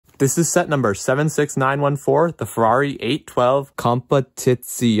This is set number 76914, the Ferrari 812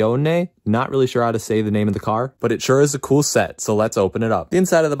 Competizione. Not really sure how to say the name of the car, but it sure is a cool set, so let's open it up. The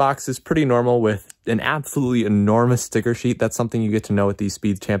inside of the box is pretty normal with an absolutely enormous sticker sheet. That's something you get to know with these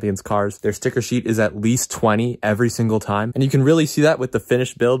Speed Champions cars. Their sticker sheet is at least 20 every single time, and you can really see that with the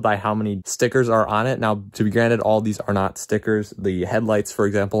finished build by how many stickers are on it. Now, to be granted, all these are not stickers. The headlights, for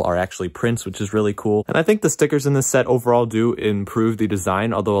example, are actually prints, which is really cool. And I think the stickers in this set overall do improve the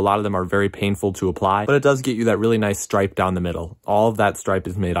design, although a lot of them are very painful to apply, but it does get you that really nice stripe down the middle. All of that stripe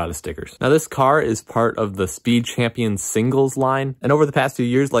is made out of stickers. Now, this car is part of the Speed Champions singles line, and over the past few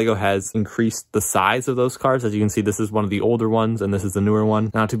years, LEGO has increased the size of those cars. As you can see, this is one of the older ones, and this is the newer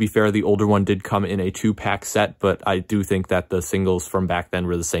one. Now, to be fair, the older one did come in a 2-pack set, but I do think that the singles from back then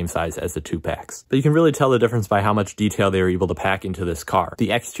were the same size as the 2-packs. But you can really tell the difference by how much detail they were able to pack into this car.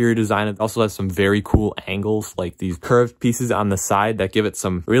 The exterior design also has some very cool angles, like these curved pieces on the side that give it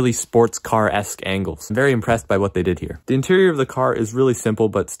some really sports car-esque angles. I'm very impressed by what they did here. The interior of the car is really simple,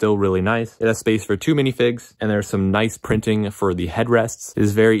 but still really nice. It has space for 2 minifigs, and there's some nice printing for the headrests. It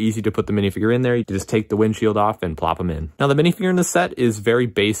is very easy to put the minifigure in there. You just take the windshield off and plop them in. Now, the minifigure in the set is very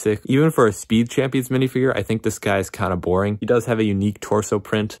basic. Even for a Speed Champions minifigure, I think this guy is kind of boring. He does have a unique torso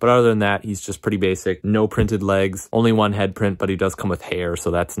print, but other than that, he's just pretty basic. No printed legs, only one head print, but he does come with hair,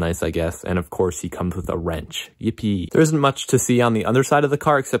 so that's nice, I guess. And of course, he comes with a wrench. Yippee. There isn't much to see on the underside of the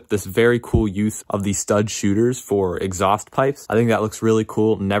car except this very cool use of the stud shooters for exhaust pipes. I think that looks really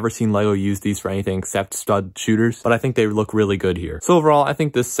cool. Never seen LEGO use these for anything except stud shooters, but I think they look really good here. So overall, I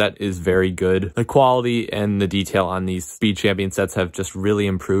think this set is very good. The quality and the detail on these Speed Champion sets have just really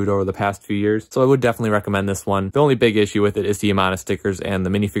improved over the past few years, so I would definitely recommend this one. The only big issue with it is the amount of stickers, and the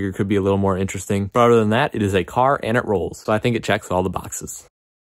minifigure could be a little more interesting, but other than that, it is a car and it rolls, so I think it checks all the boxes.